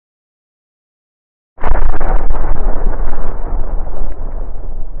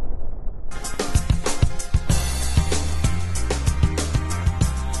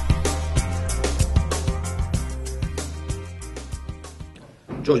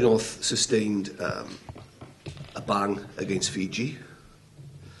George North sustained a bang against Fiji,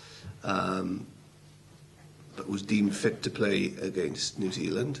 but was deemed fit to play against New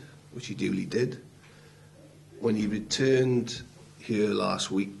Zealand, which he duly did. When he returned here last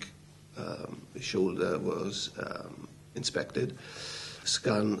week, his shoulder was inspected.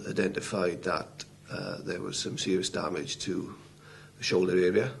 Scan identified that there was some serious damage to the shoulder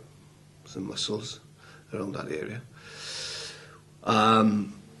area, some muscles around that area,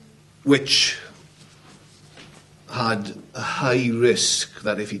 which had a high risk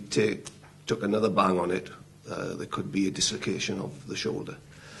that if he took another bang on it, there could be a dislocation of the shoulder.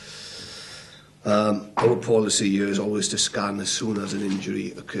 Our policy here is always to scan as soon as an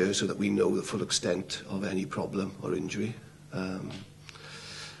injury occurs so that we know the full extent of any problem or injury,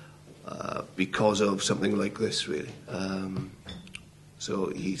 because of something like this, really. So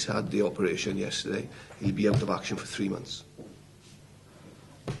he's had the operation yesterday. He'll be out of action for 3 months.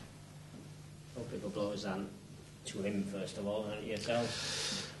 How big a blow is that to him, first of all, and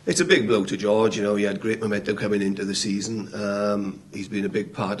yourself? It's a big blow to George. You know, he had great momentum coming into the season. He's been a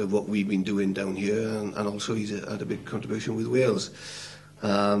big part of what we've been doing down here, and also he's had a big contribution with Wales.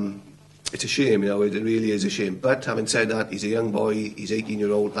 It's a shame, you know, it really is a shame. But having said that, he's a young boy, he's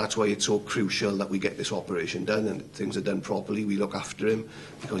 18-year-old. That's why it's so crucial that we get this operation done and things are done properly. We look after him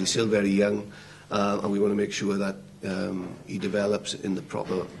because he's still very young, and we want to make sure that he develops in the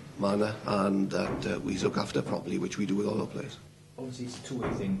proper manner and that we look after properly, which we do with all our players. Obviously, it's a two-way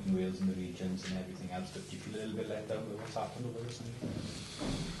thing in Wales and the regions and everything else, but do you feel a little bit let down with what's happened over this?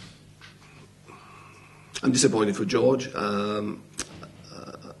 I'm disappointed for George.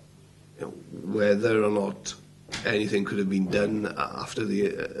 You know, whether or not anything could have been done after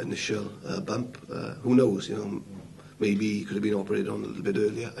the initial bump, who knows? You know, maybe he could have been operated on a little bit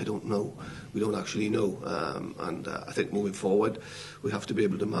earlier. I don't know. We don't actually know. And I think moving forward, we have to be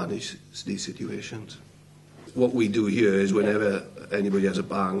able to manage these situations. What we do here is whenever anybody has a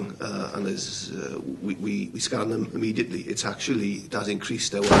bang, and there's, we scan them immediately. It has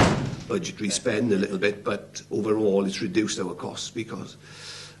increased our budgetary spend a little bit, but overall it's reduced our costs because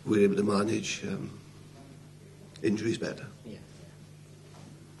we're able to manage injuries better. Yeah.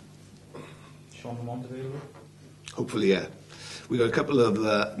 Sean Lamont available? Hopefully, yeah. We've got a couple of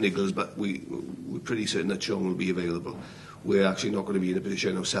niggles, but we're pretty certain that Sean will be available. We're actually not going to be in a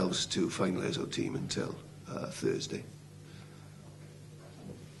position ourselves to finalise our team until Thursday.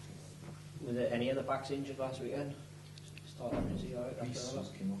 Were there any other backs injured last weekend? Start off, is he all right after that?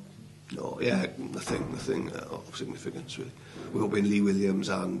 No, yeah, nothing of significance, really. We're hoping Lee Williams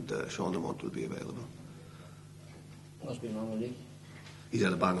and Sean Lamont will be available. What's been wrong with Lee? He's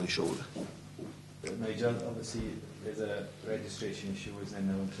had a bang on his shoulder. Nigel, obviously there's a registration issue, isn't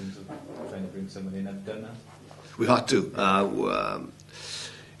there, now in terms of trying to bring someone in. Have you done that? We had to.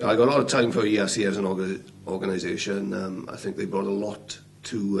 I got a lot of time for ERC as an organisation. I think they brought a lot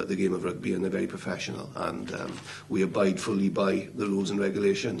to the game of rugby, and they're very professional, and we abide fully by the rules and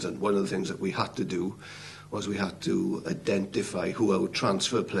regulations. And one of the things that we had to do was we had to identify who our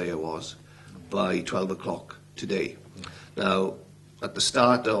transfer player was by 12 o'clock today. Now, at the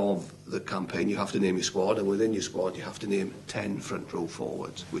start of the campaign, you have to name your squad, and within your squad you have to name 10 front row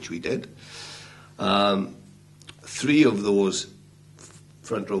forwards, which we did. 3 of those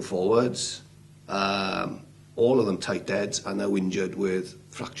front row forwards, all of them tight heads, are now injured with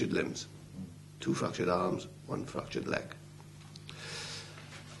fractured limbs. 2 fractured arms, 1 fractured leg.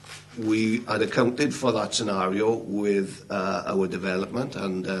 We had accounted for that scenario with our development,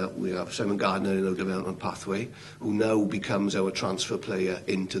 and we have Simon Gardner in our development pathway, who now becomes our transfer player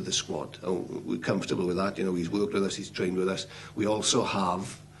into the squad. We're comfortable with that. You know, he's worked with us, he's trained with us. We also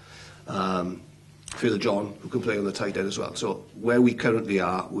have Phil John, who can play on the tight end as well. So where we currently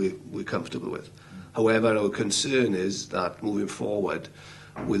are, we're comfortable with. However, our concern is that moving forward,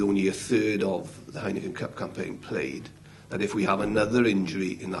 with only a third of the Heineken Cup campaign played, that if we have another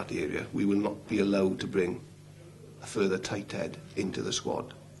injury in that area, we will not be allowed to bring a further tight head into the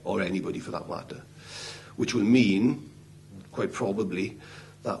squad, or anybody for that matter. Which will mean, quite probably,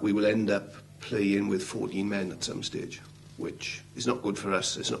 that we will end up playing with 14 men at some stage, which is not good for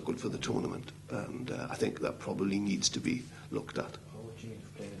us, it's not good for the tournament, and I think that probably needs to be looked at. How would you need to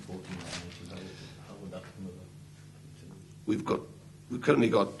play with 14 men? How would that come about? We've currently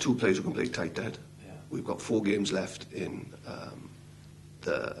got 2 players who can play tight head. Yeah. We've got 4 games left in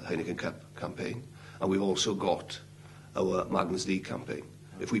the Heineken Cup campaign, and we've also got our Magnus League campaign.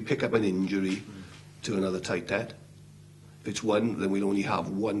 If we pick up an injury to another tight head, if it's 1, then we'll only have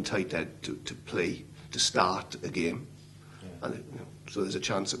 1 tight head to play, to start a game. Yeah. And so there's a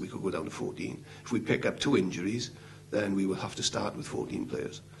chance that we could go down to 14. If we pick up 2 injuries, then we will have to start with 14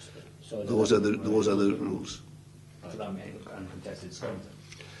 players. So Those are the rules. So that may uncontested scrum.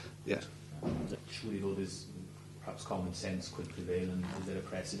 Yes. Surely though there's perhaps common sense could prevail, and is there a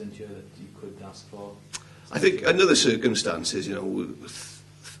precedent here that you could ask for? I think another circumstance is,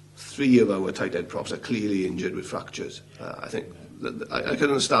 three of our tight end props are clearly injured with fractures. I think I can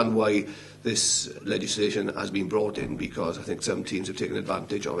understand why this legislation has been brought in, because I think some teams have taken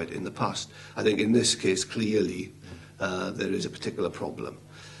advantage of it in the past. I think in this case, clearly, there is a particular problem.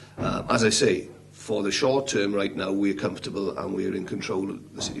 As I say, for the short term right now, we're comfortable and we're in control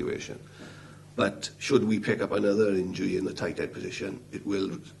of the situation. But should we pick up another injury in the tight end position, it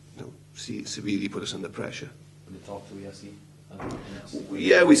will severely put us under pressure. Will you talk to ERC?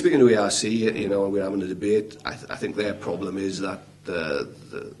 Yeah, we're speaking to ARC, and we're having a debate. I think their problem is that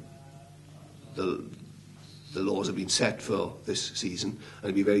the laws have been set for this season, and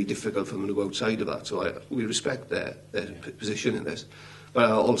it'd be very difficult for them to go outside of that. So we respect their position in this. But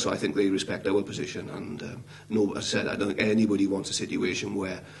also I think they respect our position. And as I said, I don't think anybody wants a situation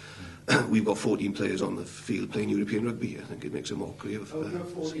where we've got 14 players on the field playing European rugby. I think it makes a mockery of... Over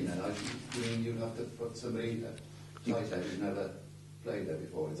 14 then, you mean you'd have to put somebody... tight end who's never played there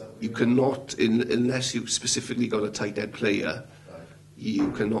before, is that what you cannot, unless you've specifically got a tight end player, right.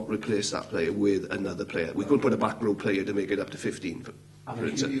 You cannot replace that player with another player. We couldn't put a back row player to make it up to 15, for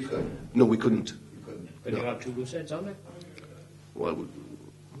instance. You could? No, we couldn't. You couldn't? Could you have two loose ends on it? Well,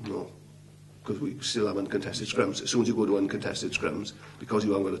 no, because we still have uncontested scrums. As soon as you go to uncontested scrums, because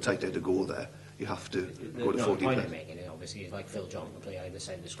you haven't got a tight end to go there, you have to go to 14 The point players. I'm making is obviously like Phil John can play either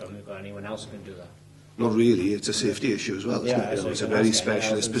side of the scrum. We've got anyone else who can do that. Not really, it's a safety issue as well. Yeah, It's a very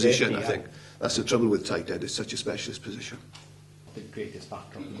specialist position, I think. That's the trouble with tight end, it's such a specialist position. The greatest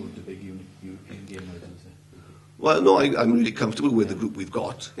backdrop to go to big European game now, isn't it? Well, no, I'm really comfortable with the group we've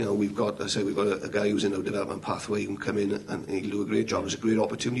got. We've got a guy who's in our development pathway who can come in and he'll do a great job. It's a great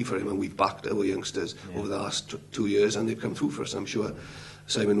opportunity for him, and we've backed our youngsters over the last 2 years, and they've come through for us. I'm sure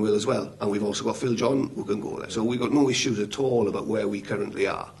Simon will as well. And we've also got Phil John who can go there. So we've got no issues at all about where we currently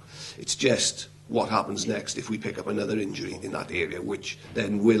are. It's just what happens next if we pick up another injury in that area, which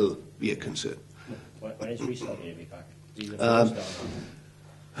then will be a concern. When is restart going to be back?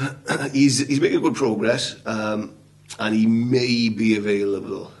 He's making good progress, and he may be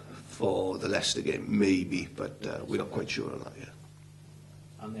available for the Leicester game, maybe, but we're not quite sure on that yet.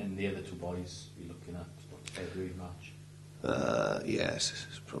 And then the other two boys, you're looking at February, March? Yes,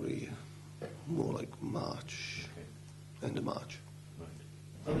 it's probably more like March, end of March.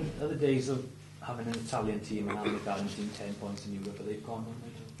 Right. Are the days of having an Italian team and having a Italian team 10 points in Europe, are they gone on,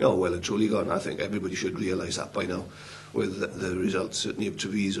 Nigel? Oh, well and truly gone. I think everybody should realise that by now, with the results certainly of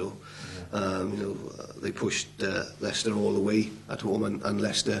Treviso. Yeah. They pushed Leicester all the way at home, and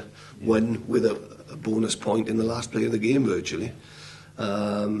Leicester won with a bonus point in the last play of the game, virtually.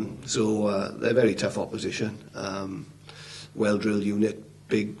 So they're very tough opposition. Well-drilled unit,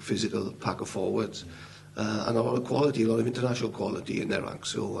 big physical pack of forwards. And a lot of quality, a lot of international quality in their ranks.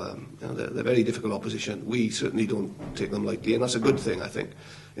 So they're very difficult opposition. We certainly don't take them lightly, and that's a good thing, I think.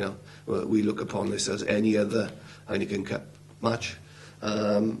 We look upon this as any other Heineken Cup match,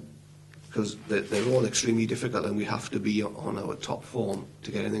 because they're all extremely difficult, and we have to be on our top form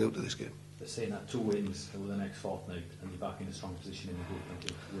to get anything out of this game. They're saying that 2 wins over the next fortnight, and you're back in a strong position in the group, aren't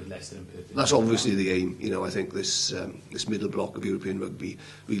you, with Leicester and Perth. That's obviously the aim. I think this middle block of European rugby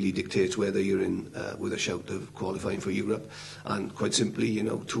really dictates whether you're in with a shout of qualifying for Europe, and quite simply,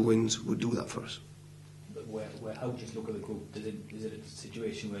 2 wins would do that for us. But how do you look at the group? Is it a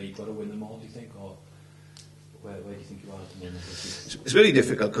situation where you've got to win them all, do you think, or where do you think you are at the moment? It's very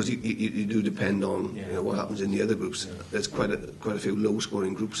difficult because you do depend on what happens in the other groups. Yeah. There's quite a few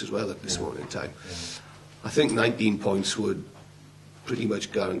low-scoring groups as well at this moment in time. Yeah. I think 19 points would pretty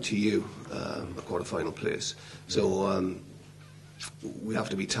much guarantee you a quarter-final place. So we have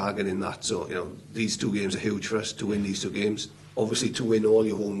to be targeting that. So these 2 games are huge for us to win these 2 games. Obviously, to win all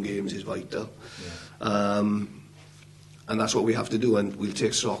your home games is vital, and that's what we have to do. And we'll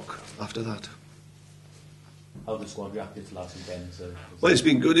take stock after that. How the squad reacted to last weekend? Well, it's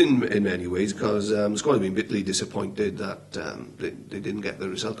been good in many ways, because the squad have been bitterly disappointed that they didn't get the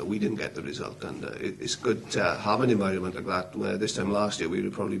result, or we didn't get the result. And it's good to have an environment like that, where this time last year we would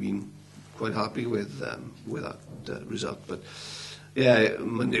have probably been quite happy with that result. But yeah,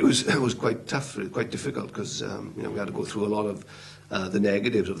 Monday was quite tough, quite difficult, because we had to go through a lot of the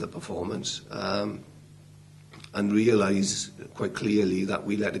negatives of the performance, and realise quite clearly that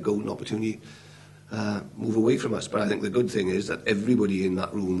we let a golden opportunity move away from us. But I think the good thing is that everybody in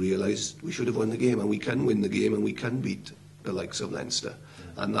that room realised we should have won the game, and we can win the game, and we can beat the likes of Leinster.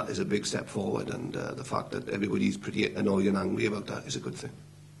 And that is a big step forward, and the fact that everybody's pretty annoyed and angry about that is a good thing.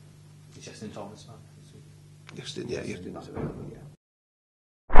 It's just in Thomas, man. Justin, yeah, Justin is available, yeah.